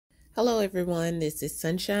Hello everyone, this is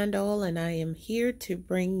Sunshine Doll and I am here to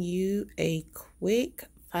bring you a quick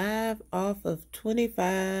 5 off of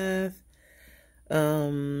 25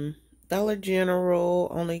 Dollar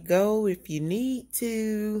General. Only go if you need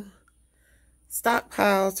to.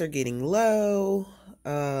 Stockpiles are getting low.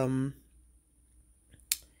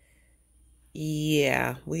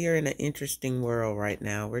 Yeah, we are in an interesting world right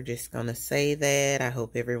now. We're just gonna say that. I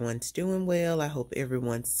hope everyone's doing well. I hope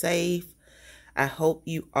everyone's safe. I hope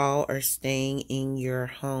you all are staying in your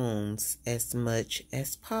homes as much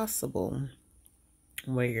as possible.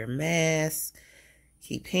 Wear your mask,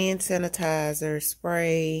 keep hand sanitizer,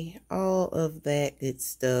 spray, all of that good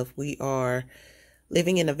stuff. We are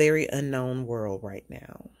living in a very unknown world right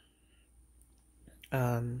now.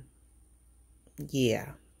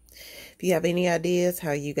 Yeah. If you have any ideas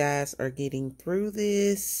how you guys are getting through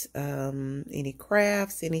this, any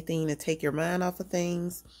crafts, anything to take your mind off of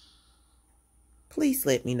things, please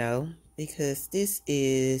let me know, because this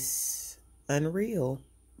is unreal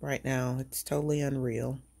right now. It's totally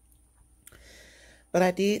unreal. But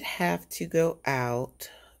I did have to go out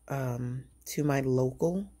to my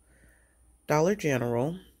local Dollar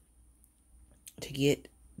General to get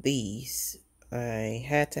these. I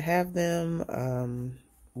had to have them.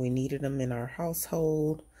 We needed them in our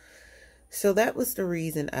household. So that was the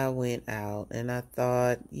reason I went out. And I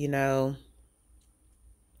thought, you know,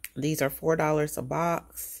 these are $4 a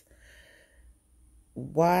box.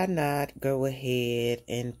 Why not go ahead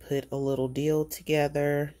and put a little deal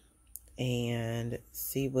together and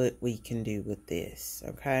see what we can do with this,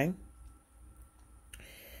 okay?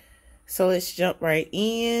 So let's jump right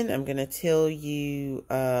in. I'm going to tell you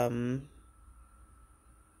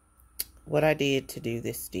what I did to do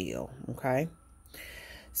this deal, okay?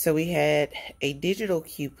 So we had a digital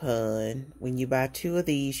coupon. When you buy 2 of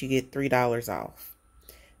these, you get $3 off.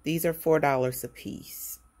 These are $4 a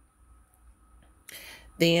piece.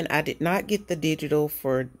 Then I did not get the digital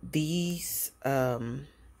for these. I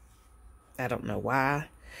don't know why,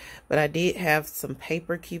 but I did have some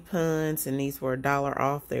paper coupons, and these were $1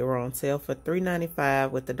 off. They were on sale for $3.95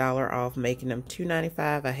 with the $1 off, making them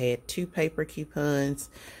 $2.95. I had 2 paper coupons,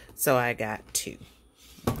 so I got 2.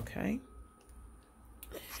 Okay.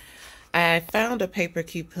 I found a paper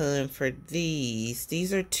coupon for these.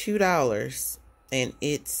 These are $2. And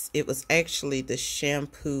it was actually the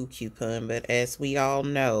shampoo coupon, but as we all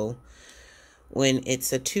know, when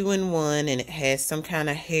it's a 2-in-1 and it has some kind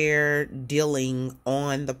of hair dealing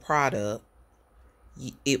on the product,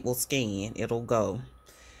 it will scan, it'll go.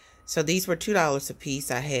 So these were $2 a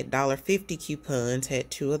piece. I had $1.50 coupons,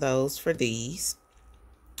 had 2 of those for these.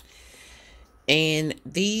 And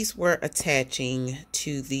these were attaching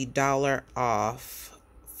to the $1 off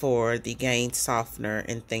for the Gain softener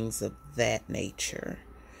and things of that nature.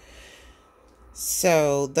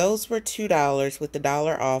 So those were $2 with the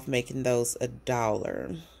 $1 off, making those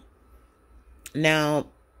 $1. Now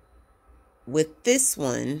with this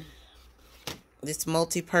one, this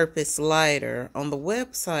multi-purpose lighter, on the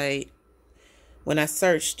website, when I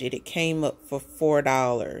searched it, it came up for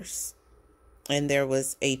 $4. And there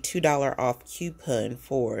was a $2 off coupon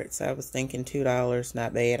for it. So I was thinking $2,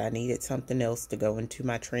 not bad. I needed something else to go into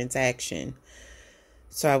my transaction.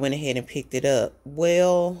 So I went ahead and picked it up.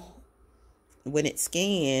 Well, when it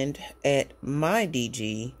scanned at my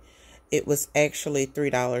DG, it was actually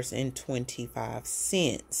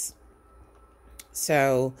 $3.25.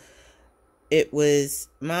 So it was,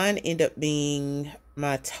 mine ended up being,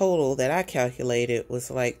 my total that I calculated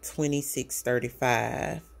was like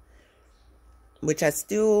 $26.35. Which I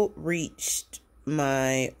still reached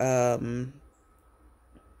my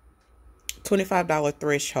 $25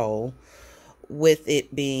 threshold with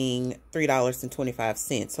it being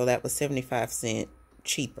 $3.25. So that was 75 cents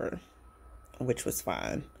cheaper, which was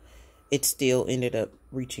fine. It still ended up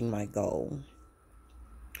reaching my goal.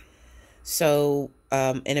 So,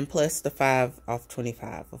 and then plus the 5 off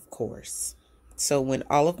 25, of course. So when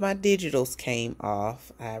all of my digitals came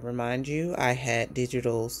off, I remind you, I had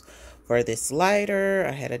digitals for this lighter,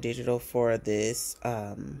 I had a digital for this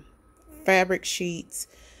fabric sheets,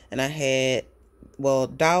 and I had, well,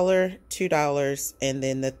 $1, $2, and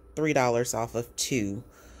then the $3 off of 2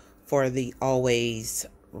 for the Always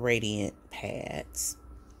Radiant pads.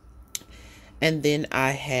 And then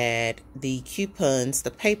I had the coupons,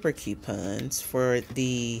 the paper coupons for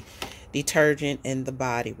the detergent and the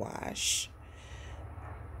body wash.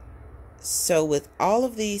 So with all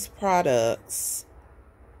of these products,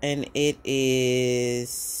 and it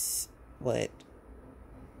is, what,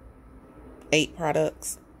 8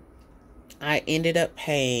 products, I ended up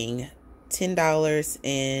paying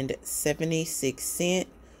 $10.76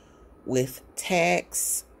 with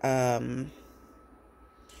tax I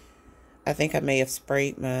think I may have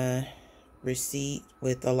sprayed my receipt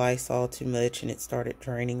with the Lysol too much and it started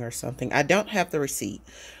draining or something. I don't have the receipt,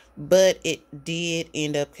 but it did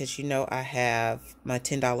end up, because you know I have my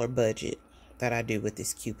 $10 budget that I do with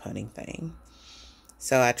this couponing thing.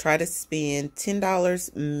 So I try to spend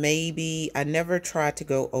 $10 maybe. I never try to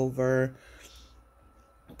go over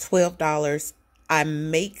 $12. I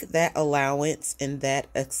make that allowance and that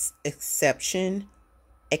exception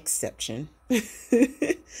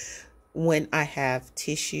when I have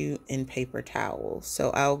tissue and paper towels. So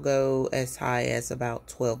I'll go as high as about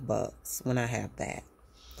 $12 when I have that.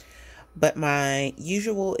 But my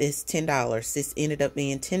usual is $10. This ended up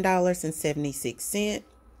being $10.76.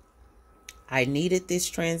 I needed this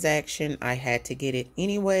transaction. I had to get it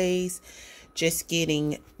anyways. Just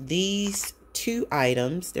getting these 2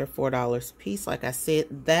 items, they're $4 a piece. Like I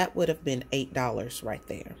said, that would have been $8 right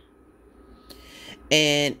there.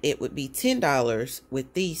 And it would be $10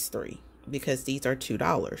 with these 3 because these are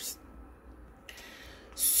 $2.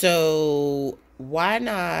 So why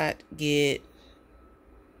not get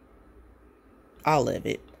all of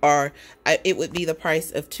it? Or it would be the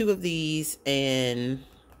price of 2 of these and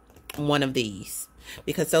 1 of these,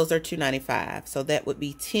 because those are $2.95. So that would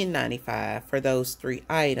be $10.95 for those 3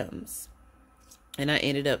 items. And I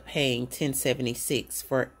ended up paying $10.76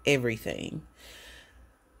 for everything.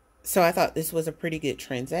 So I thought this was a pretty good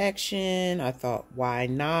transaction. I thought, why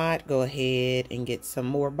not go ahead and get some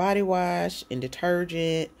more body wash and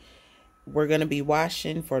detergent. We're going to be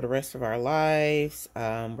washing for the rest of our lives.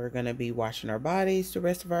 We're going to be washing our bodies the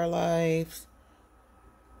rest of our lives.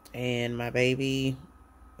 And my baby,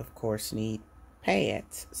 of course, need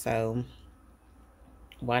pads. So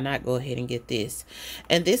why not go ahead and get this?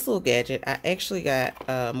 And this little gadget, I actually got,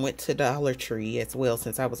 went to Dollar Tree as well,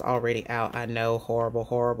 since I was already out. I know,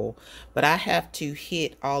 horrible. But I have to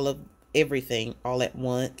hit everything all at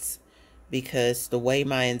once, because the way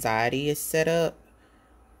my anxiety is set up,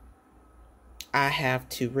 I have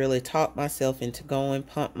to really talk myself into going,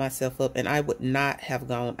 pump myself up. And I would not have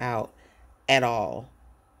gone out at all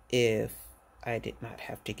if I did not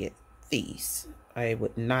have to get these. I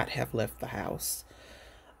would not have left the house.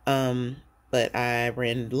 But I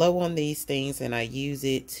ran low on these things, and I use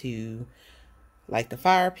it to light the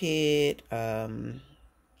fire pit, the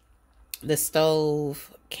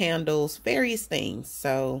stove, candles, various things.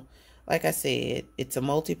 So like I said, it's a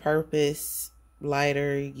multi-purpose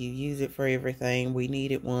lighter. You use it for everything. We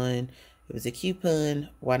needed one. It was a coupon.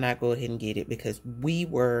 Why not go ahead and get it? Because we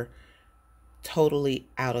were totally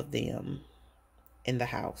out of them in the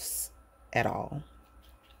house at all.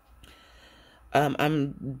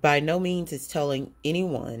 I'm by no means is telling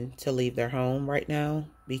anyone to leave their home right now,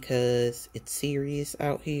 because it's serious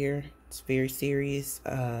out here. It's very serious.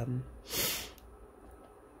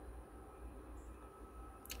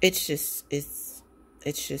 It's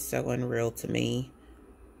just so unreal to me.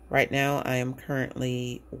 Right now, I am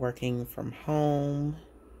currently working from home.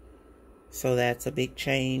 So that's a big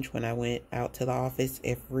change when I went out to the office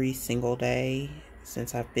every single day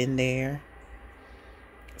since I've been there.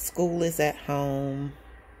 School is at home.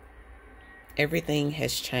 Everything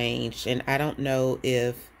has changed, and I don't know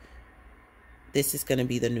if this is going to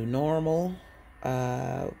be the new normal,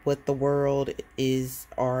 what the world is,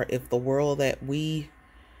 or if the world that we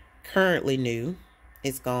currently knew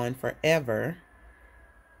is gone forever.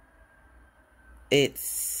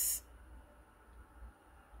 It's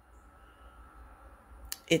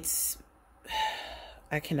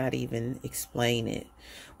I cannot even explain it.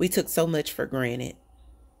 We took so much for granted.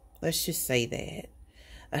 Let's just say that.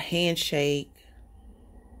 A handshake,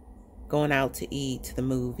 going out to eat, to the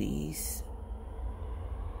movies.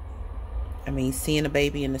 I mean, seeing a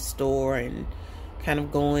baby in the store and kind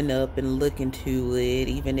of going up and looking to it,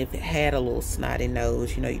 even if it had a little snotty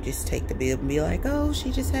nose, you know, you just take the bib and be like, oh,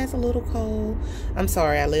 she just has a little cold. I'm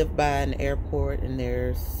sorry, I live by an airport, and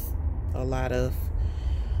there's a lot of,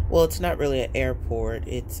 well, it's not really an airport.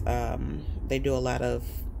 It's, they do a lot of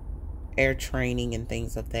air training and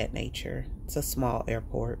things of that nature. It's a small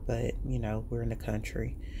airport, but you know, we're in the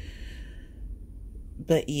country.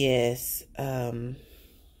 But yes, I've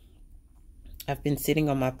been sitting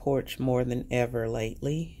on my porch more than ever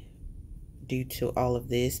lately due to all of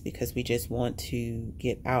this, because we just want to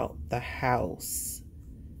get out the house.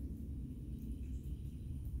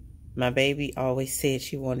 My baby always said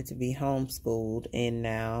she wanted to be homeschooled, and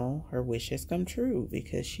now her wish has come true,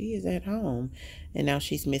 because she is at home, and now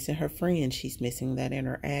she's missing her friends. She's missing that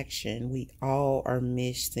interaction. We all are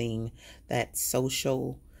missing that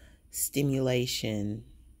social stimulation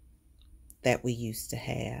that we used to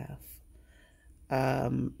have.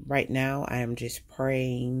 Right now, I am just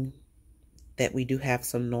praying that we do have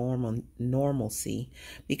some normalcy,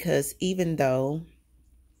 because even though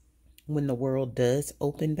when the world does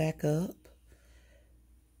open back up,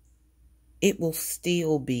 it will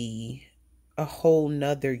still be a whole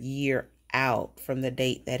nother year out from the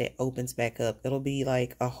date that it opens back up. It'll be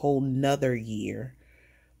like a whole nother year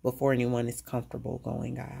before anyone is comfortable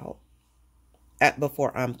going out.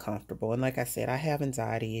 Before I'm comfortable. And like I said, I have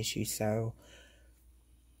anxiety issues, so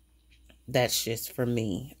that's just for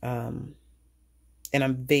me. And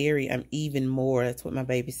I'm even more, that's what my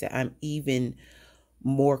baby said, I'm even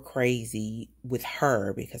more crazy with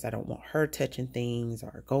her because I don't want her touching things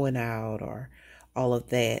or going out or all of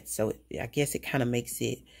that. So I guess it kind of makes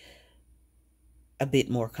it a bit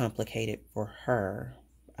more complicated for her,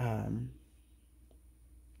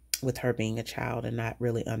 with her being a child and not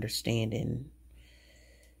really understanding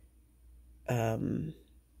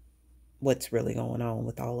what's really going on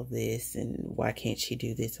with all of this, and why can't she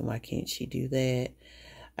do this and why can't she do that.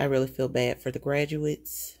 I really feel bad for the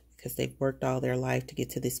graduates because they've worked all their life to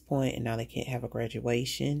get to this point and now they can't have a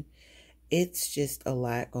graduation. It's just a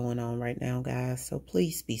lot going on right now, guys. So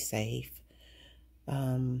please be safe.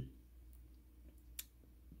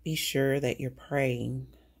 Be sure that you're praying,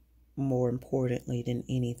 more importantly than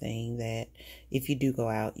anything, that if you do go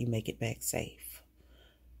out, you make it back safe.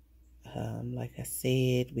 Like I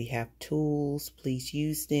said, we have tools. Please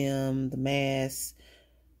use them. The masks.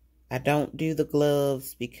 I don't do the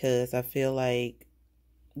gloves because I feel like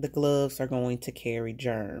the gloves are going to carry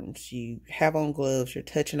germs. You have on gloves, you're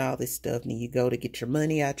touching all this stuff, and you go to get your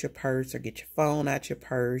money out your purse or get your phone out your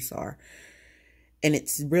purse, and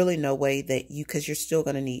it's really no way that because you're still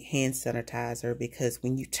going to need hand sanitizer, because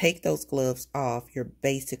when you take those gloves off, you're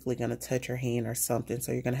basically going to touch your hand or something.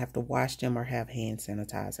 So you're going to have to wash them or have hand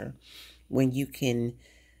sanitizer, when you can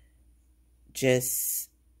just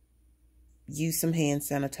use some hand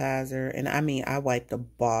sanitizer. And I mean, I wiped a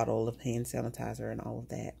bottle of hand sanitizer and all of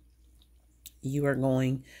that. You are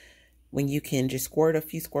going, when you can just squirt a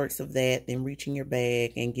few squirts of that, then reach in your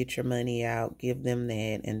bag and get your money out, give them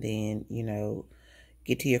that, and then, you know,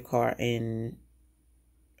 get to your car and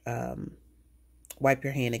wipe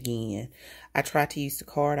your hand again. I try to use the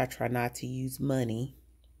card. I try not to use money,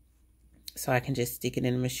 so I can just stick it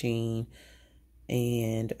in the machine.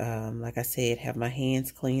 And like I said, have my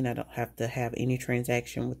hands clean. I don't have to have any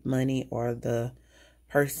transaction with money or the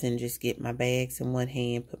person. Just get my bags in one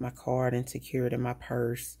hand, put my card and secure it in my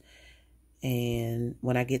purse. And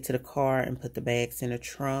when I get to the car and put the bags in the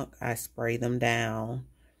trunk, I spray them down,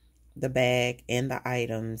 the bag and the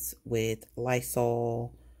items, with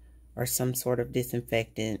Lysol or some sort of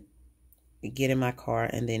disinfectant. Get in my car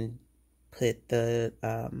and then put the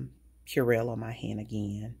Purell on my hand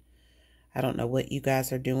again. I don't know what you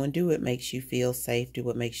guys are doing. Do what makes you feel safe. Do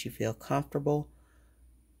what makes you feel comfortable.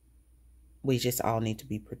 We just all need to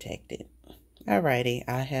be protected. Alrighty,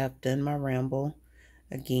 I have done my ramble.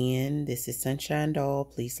 Again, this is Sunshine Doll.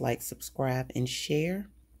 Please like, subscribe, and share.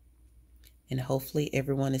 And hopefully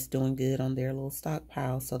everyone is doing good on their little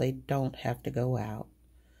stockpile so they don't have to go out.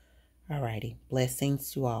 Alrighty,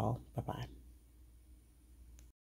 blessings to all. Bye-bye.